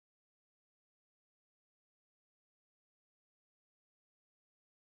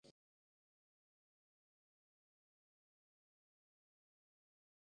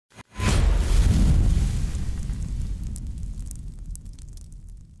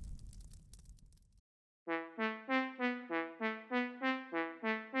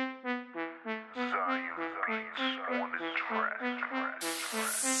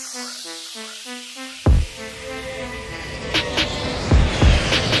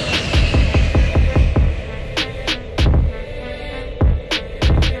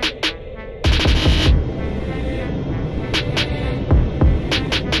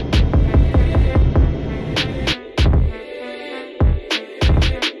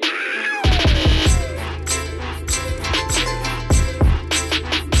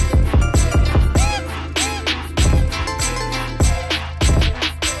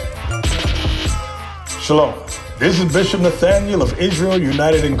Shalom. This is Bishop Nathaniel of Israel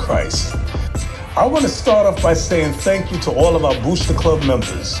United in Christ. I want to start off by saying thank you to all of our Booster Club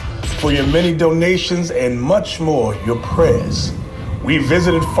members for your many donations and much more, your prayers. We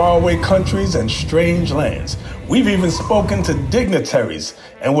visited faraway countries and strange lands. We've even spoken to dignitaries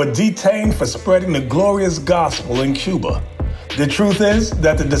and were detained for spreading the glorious gospel in Cuba. The truth is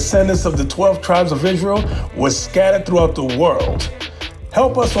that the descendants of the 12 tribes of Israel were scattered throughout the world.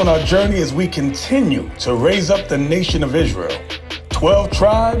 Help us on our journey as we continue to raise up the nation of Israel. 12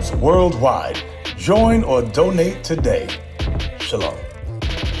 tribes worldwide. Join or donate today. Shalom.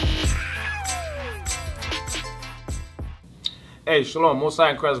 Hey, shalom. Most High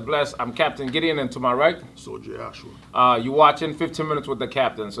in Christ bless. I'm Captain Gideon, and to my right, Soldier Joshua. You're watching 15 Minutes with the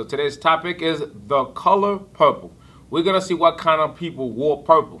Captain. So today's topic is the color purple. We're going to see what kind of people wore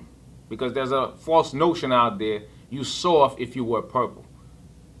purple, because there's a false notion out there you soft if you wear purple.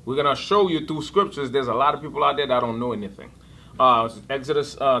 We're going to show you through scriptures there's a lot of people out there that don't know anything.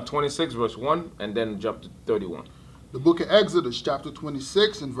 Exodus 26, verse 1, and then jump to 31. The book of Exodus, chapter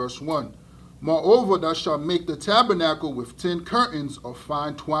 26, and verse 1. Moreover, thou shalt make the tabernacle with 10 curtains of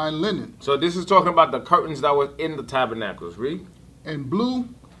fine twined linen. So this is talking about the curtains that were in the tabernacles. Read. And blue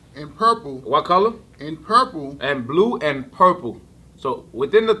and purple. What color? And purple. And blue and purple. So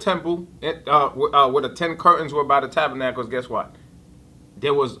within the temple, where the 10 curtains were by the tabernacles, guess what?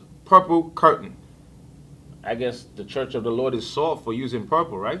 There was purple curtain. I guess the church of the Lord is soft for using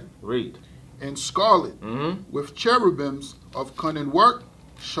purple, right? Read. And scarlet, with cherubims of cunning work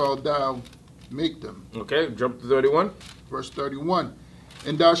shalt thou make them. Okay, jump to 31. Verse 31.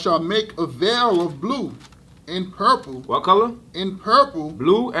 And thou shalt make a veil of blue and purple. What color? In purple.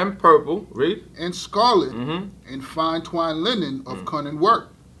 Blue and purple. Read. And scarlet, and fine twined linen of cunning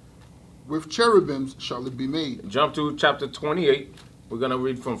work. With cherubims shall it be made. Jump to chapter 28. We're going to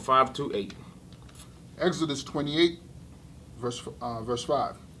read from 5 to 8. Exodus 28, verse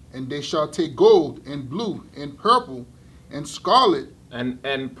 5. And they shall take gold and blue and purple and scarlet.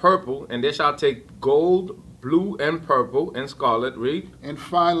 And purple. And they shall take gold, blue, and purple, and scarlet. Read. And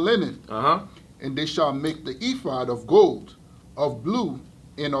fine linen. And they shall make the ephod of gold, of blue,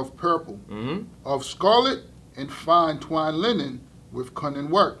 and of purple, of scarlet and fine twined linen with cunning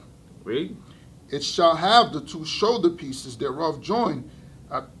work. Read. It shall have the 2 shoulder pieces thereof joined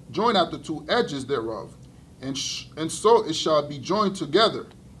at the 2 edges thereof, and so it shall be joined together.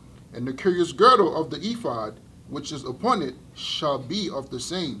 And the curious girdle of the ephod, which is upon it, shall be of the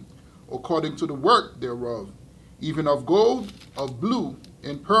same, according to the work thereof, even of gold, of blue,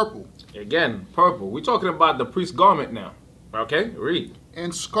 and purple. Again, purple. We're talking about the priest's garment now. Okay, read.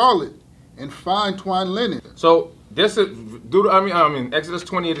 And scarlet, and fine twined linen. So this is Exodus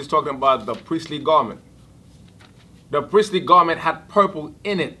 28 is talking about the priestly garment. The priestly garment had purple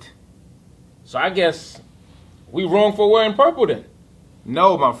in it. So I guess we wrong for wearing purple then.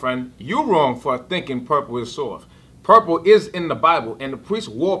 No, my friend, you wrong for thinking purple is soft. Purple is in the Bible, and the priest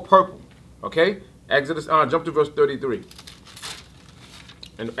wore purple. Okay? Exodus, jump to verse 33.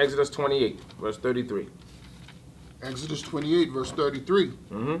 In Exodus 28, verse 33. Exodus 28, verse 33.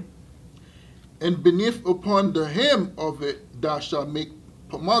 And beneath upon the hem of it thou shalt make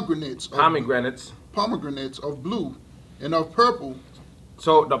pomegranates of blue and of purple.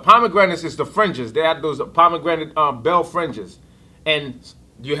 So the pomegranates is the fringes. They had those pomegranate bell fringes, and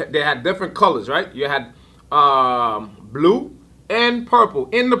they had different colors, right? You had blue and purple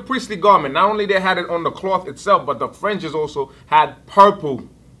in the priestly garment. Not only they had it on the cloth itself, but the fringes also had purple.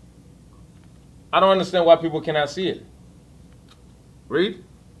 I don't understand why people cannot see it. Read.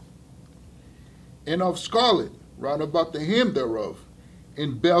 And of scarlet round about the hem thereof,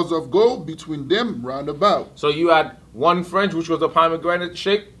 and bells of gold between them round about. So you had one fringe, which was a pomegranate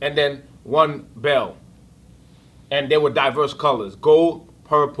shape, and then one bell. And they were diverse colors. Gold,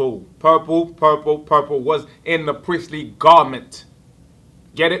 purple, purple, purple, purple was in the priestly garment.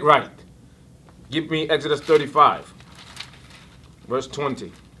 Get it right. Give me Exodus 35, verse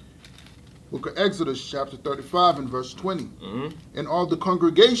 20. Book of Exodus, chapter 35, and verse 20. And all the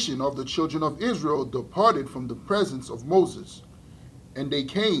congregation of the children of Israel departed from the presence of Moses. And they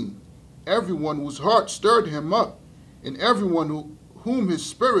came, everyone whose heart stirred him up, and everyone whom his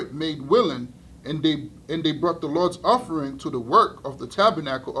spirit made willing, and they brought the Lord's offering to the work of the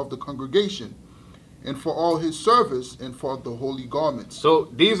tabernacle of the congregation, and for all his service, and for the holy garments. So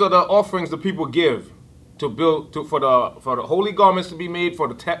these are the offerings the people give to build for the holy garments to be made, for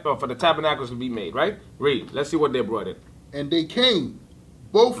the tabernacles to be made, right? Read. Let's see what they brought in. And they came,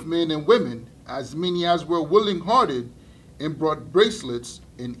 both men and women, as many as were willing-hearted, and brought bracelets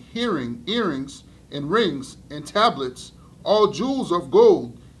and earrings and rings and tablets, all jewels of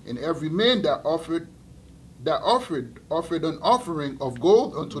gold, and every man that offered that offered an offering of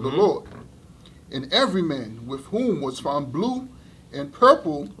gold unto the Lord. And every man with whom was found blue and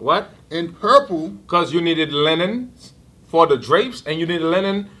purple. What? And purple. Because you needed linen for the drapes, and you needed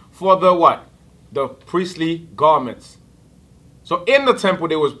linen for the what? The priestly garments. So in the temple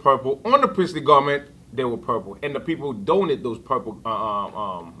there was purple. On the priestly garment they were purple, and the people donated those purple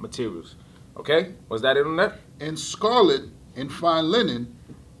materials. Okay, was that it on that? And scarlet and fine linen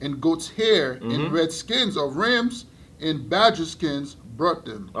and goat's hair and red skins of rams and badger skins brought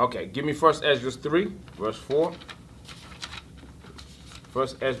them. Okay, give me 1 Esdras 3, verse 4. 1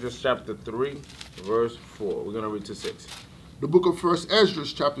 Esdras chapter 3, verse 4. We're going to read to 6. The book of 1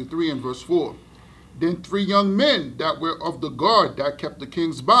 Esdras chapter 3 and verse 4. Then 3 young men that were of the guard that kept the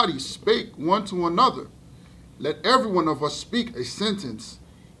king's body spake one to another, Let every one of us speak a sentence.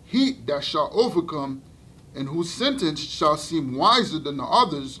 He that shall overcome, and whose sentence shall seem wiser than the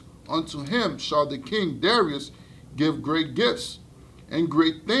others, unto him shall the king Darius give great gifts and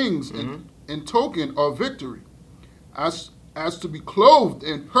great things in token of victory. As to be clothed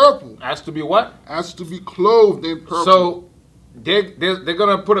in purple. As to be what? As to be clothed in purple. So they're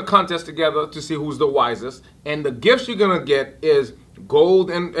going to put a contest together to see who's the wisest. And the gifts you're going to get is gold.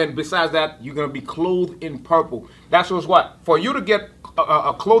 And besides that, you're going to be clothed in purple. That shows what? For you to get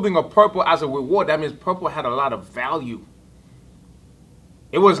a clothing of purple as a reward, that means purple had a lot of value.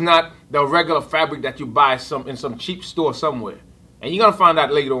 It was not the regular fabric that you buy in some cheap store somewhere. And you're going to find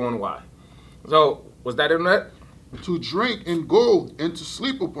out later on why. So, was that in that? To drink in gold, and to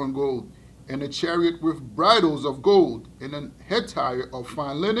sleep upon gold, and a chariot with bridles of gold, and a head tire of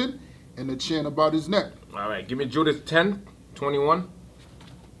fine linen, and a chain about his neck. All right, give me Judith 10:21.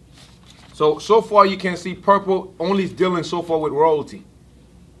 So far you can see purple only dealing so far with royalty.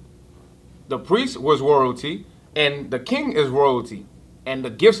 The priest was royalty, and the king is royalty. And the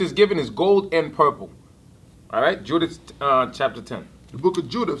gifts is given is gold and purple. All right, Judith chapter 10. The book of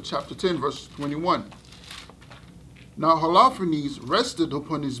Judith, chapter 10, verse 21. Now Holofernes rested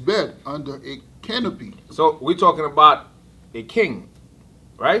upon his bed under a canopy. So we're talking about a king,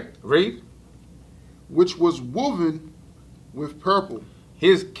 right? Read. Which was woven with purple.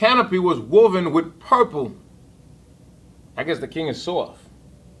 His canopy was woven with purple. I guess the king is soft.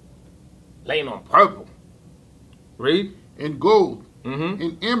 Laying on purple. Read. And gold,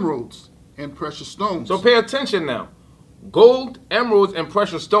 and emeralds, and precious stones. So pay attention now. Gold, emeralds, and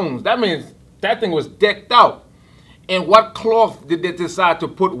precious stones. That means that thing was decked out. And what cloth did they decide to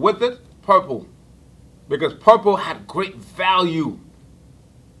put with it? Purple. Because purple had great value.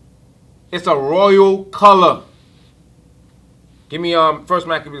 It's a royal color. Give me 1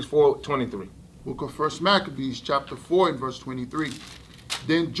 Maccabees 4:23. Book of 1 Maccabees, chapter 4 and verse 23.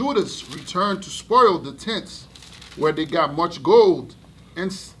 Then Judas returned to spoil the tents, where they got much gold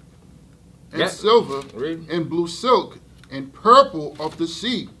and silver and blue silk and purple of the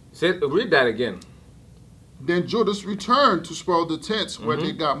sea. Read that again. Then Judas returned to spoil the tents, where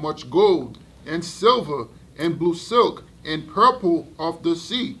they got much gold and silver and blue silk and purple of the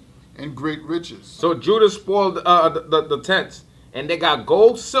sea and great riches. So Judas spoiled the tents, and they got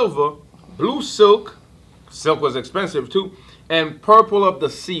gold, silver, blue silk. Silk was expensive too, and purple of the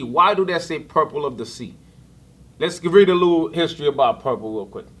sea. Why do they say purple of the sea? Let's read a little history about purple real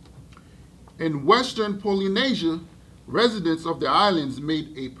quick. In western Polynesia, residents of the islands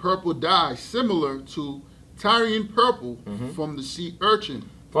made a purple dye similar to Tyrian purple from the sea urchin.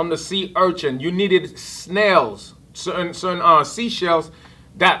 From the sea urchin. You needed snails, certain seashells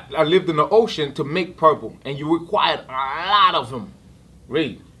that lived in the ocean to make purple. And you required a lot of them.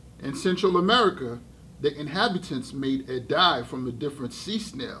 Read. In Central America, the inhabitants made a dye from a different sea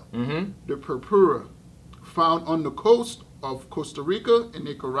snail, the purpura, found on the coast of Costa Rica and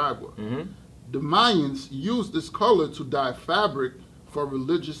Nicaragua. The Mayans used this color to dye fabric for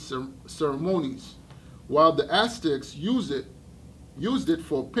religious ceremonies, while the Aztecs used it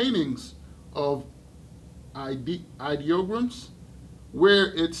for paintings of ideograms,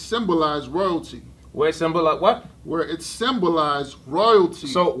 where it symbolized royalty. Where it symbolized what? Where it symbolized royalty.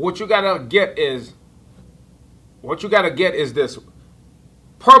 So what you gotta get is this: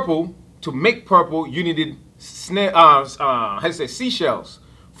 purple. To make purple, you needed seashells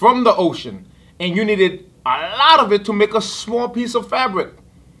from the ocean, and you needed a lot of it to make a small piece of fabric.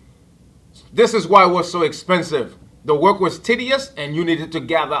 This is why it was so expensive. The work was tedious, and you needed to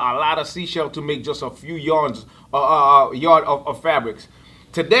gather a lot of seashell to make just a few yards of fabrics.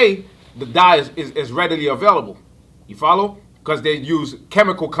 Today, the dye is readily available. You follow? Because they use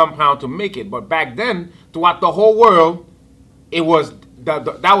chemical compound to make it. But back then, throughout the whole world, it was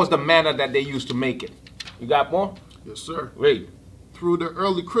that was the manner that they used to make it. You got more? Yes, sir. Read. Through the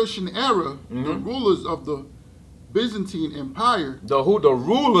early Christian era, the rulers of the Byzantine Empire, The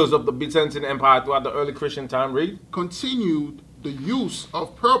rulers of the Byzantine Empire throughout the early Christian time, read. continued the use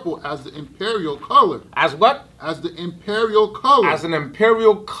of purple as the imperial color. As what? As the imperial color. As an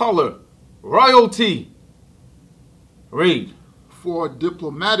imperial color. Royalty. Read. For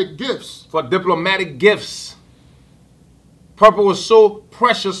diplomatic gifts. For diplomatic gifts. Purple was so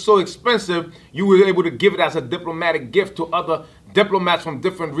precious, so expensive, you were able to give it as a diplomatic gift to other diplomats from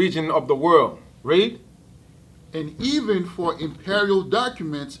different regions of the world. Read. And even for imperial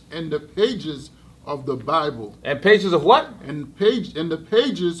documents in the pages of the Bible. And pages of what? In the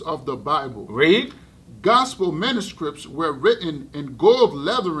pages of the Bible. Read. Gospel manuscripts were written in gold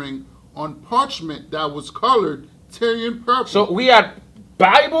lettering on parchment that was colored Tyrian purple. So we had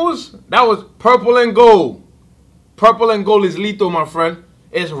Bibles that was purple and gold. Purple and gold is lethal, my friend.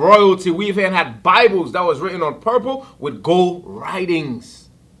 It's royalty. We even had Bibles that was written on purple with gold writings.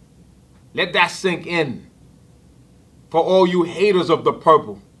 Let that sink in. For all you haters of the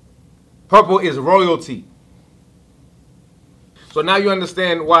purple. Purple is royalty. So now you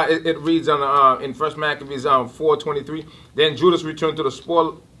understand why it reads on in 1 Maccabees 4:23. Then Judas returned to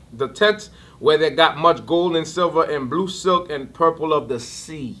the tents where they got much gold and silver and blue silk and purple of the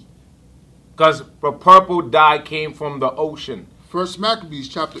sea. Because the purple dye came from the ocean. 1 Maccabees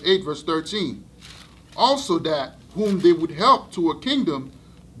chapter 8 verse 13. Also that whom they would help to a kingdom,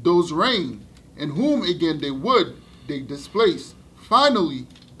 those reign, and whom again they displaced. Finally,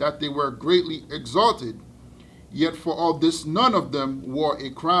 that they were greatly exalted. Yet for all this none of them wore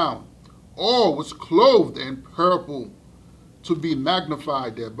a crown. All was clothed in purple, to be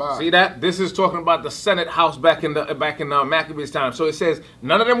magnified thereby. See that? This is talking about the Senate house back in Maccabees time. So it says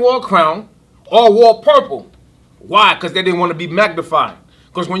none of them wore a crown, all wore purple. Why? Because they didn't want to be magnified.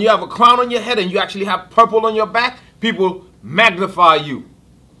 Because when you have a crown on your head and you actually have purple on your back, people magnify you.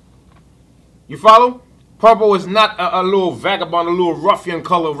 You follow? Purple is not a little vagabond, a little ruffian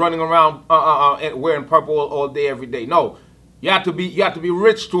color running around wearing purple all day, every day. No, you have to be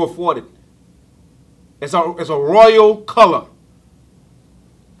rich to afford it. It's a royal color.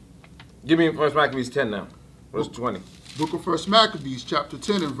 Give me 1 Maccabees 10 now, verse 20. Book of 1 Maccabees chapter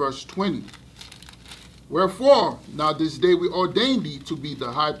 10 and verse 20. Wherefore, now this day we ordain thee to be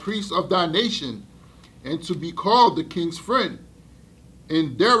the high priest of thy nation, and to be called the king's friend.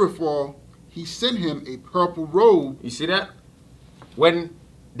 And therefore he sent him a purple robe. You see that? When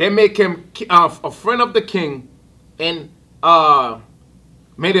they make him a friend of the king and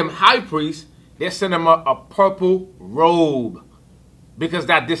made him high priest, they sent him a purple robe. Because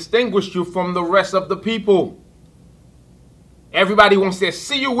that distinguished you from the rest of the people. Everybody wants to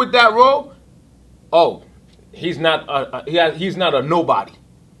see you with that robe. Oh, he's not a nobody.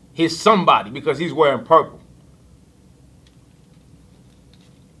 He's somebody because he's wearing purple.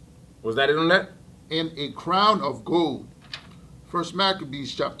 Was that it on that? And a crown of gold. 1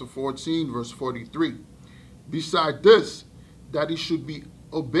 Maccabees chapter 14 verse 43. Beside this, that he should be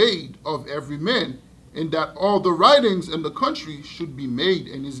obeyed of every man, and that all the writings in the country should be made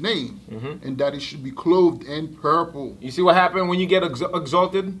in his name, and that he should be clothed in purple. You see what happened when you get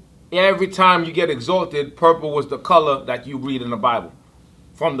exalted? Every time you get exalted, purple was the color that you read in the Bible.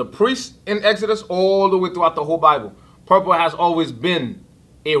 From the priests in Exodus all the way throughout the whole Bible. Purple has always been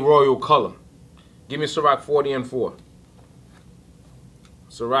a royal color. Give me Sirach 40 and 4.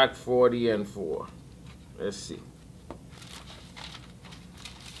 Sirach 40 and 4. Let's see.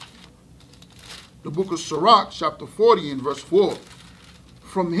 The book of Sirach, chapter 40 and verse 4.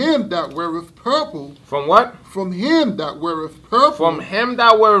 From him that weareth purple. From what? From him that weareth purple. From him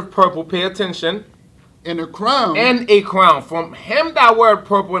that weareth purple, pay attention. And a crown. And a crown. From him that weareth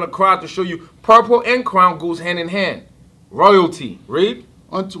purple and a crown, to show you purple and crown goes hand in hand. Royalty. Read.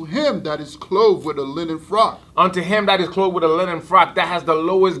 Unto him that is clothed with a linen frock. Unto him that is clothed with a linen frock, that has the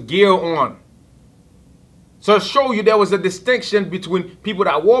lowest gear on. So to show you there was a distinction between people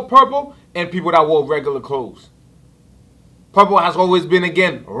that wore purple and people that wore regular clothes. Purple has always been,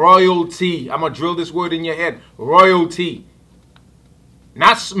 again, royalty. I'm going to drill this word in your head. Royalty.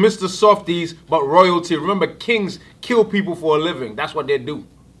 Not Mr. Softies, but royalty. Remember, kings kill people for a living. That's what they do.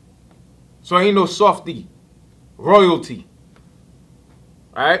 So ain't no softy. Royalty.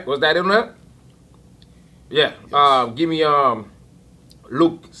 All right, was that in there? Yeah. Yes. Give me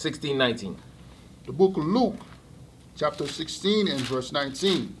Luke 16:19. The book of Luke, chapter 16 and verse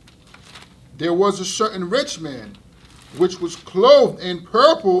 19. There was a certain rich man, which was clothed in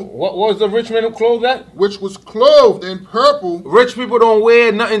purple. What was the rich man who clothed that? Which was clothed in purple. Rich people don't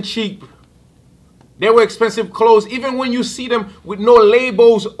wear nothing cheap. They wear expensive clothes. Even when you see them with no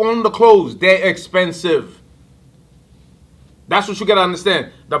labels on the clothes, they're expensive. That's what you got to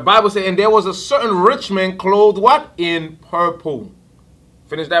understand. The Bible says, and there was a certain rich man clothed what? In purple.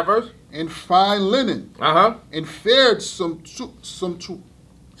 Finish that verse. And fine linen. Uh-huh. And fared sumptuously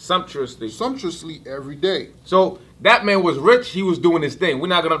every day. So that man was rich. He was doing his thing. We're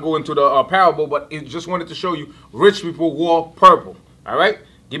not going to go into the parable, but it just wanted to show you rich people wore purple. All right?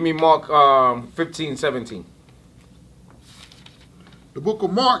 Give me Mark 15:17. The book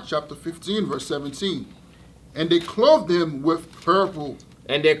of Mark, chapter 15, verse 17. And they clothed him with purple.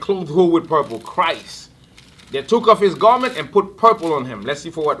 And they clothed who with purple? Christ. They took off his garment and put purple on him. Let's see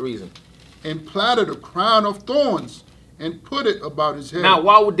for what reason. And plaited a crown of thorns and put it about his head. Now,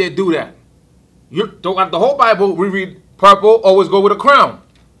 why would they do that? Throughout the whole Bible, we read purple always go with a crown.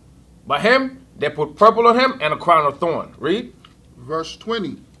 But him, they put purple on him and a crown of thorn. Read. Verse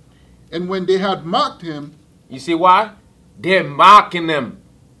 20. And when they had mocked him. You see why? They're mocking him.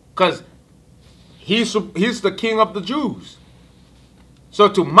 Because he's the king of the Jews. So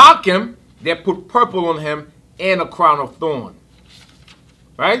to mock him, they put purple on him and a crown of thorn.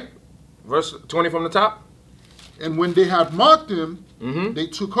 Right? Verse 20 from the top. And when they had mocked him, they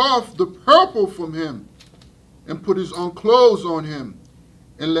took off the purple from him and put his own clothes on him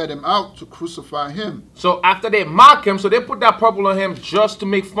and led him out to crucify him. So after they mock him, so they put that purple on him just to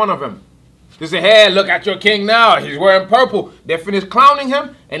make fun of him. They say, hey, look at your king now. He's wearing purple. They finished clowning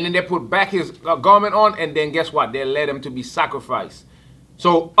him, and then they put back his garment on, and then guess what? They led him to be sacrificed.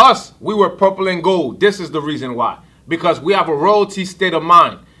 So us, we were purple and gold. This is the reason why. Because we have a royalty state of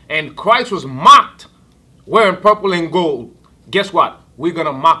mind. And Christ was mocked wearing purple and gold. Guess what? We're going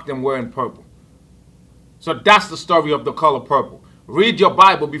to mock them wearing purple. So that's the story of the color purple. Read your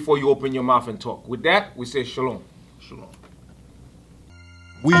Bible before you open your mouth and talk. With that, we say shalom. Shalom.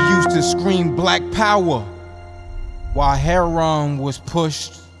 We used to scream black power while Heron was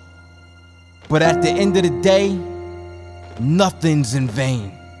pushed. But at the end of the day, nothing's in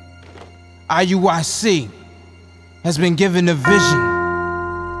vain. IUIC has been given a vision.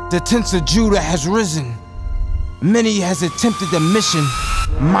 The tents of Judah has risen. Many has attempted the mission.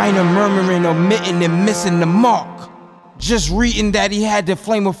 Minor murmuring, omitting, and missing the mark. Just reading that he had the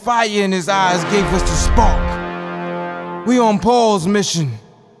flame of fire in his eyes gave us the spark. We on Paul's mission.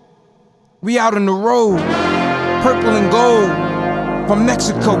 We out on the road, purple and gold, from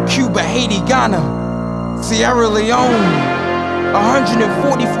Mexico, Cuba, Haiti, Ghana, Sierra Leone.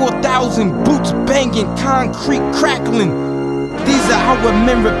 144,000 boots banging, concrete crackling. These are how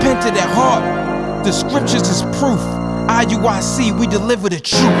men repented at heart. The scriptures is proof. IUIC, we deliver the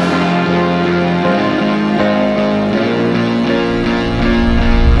truth.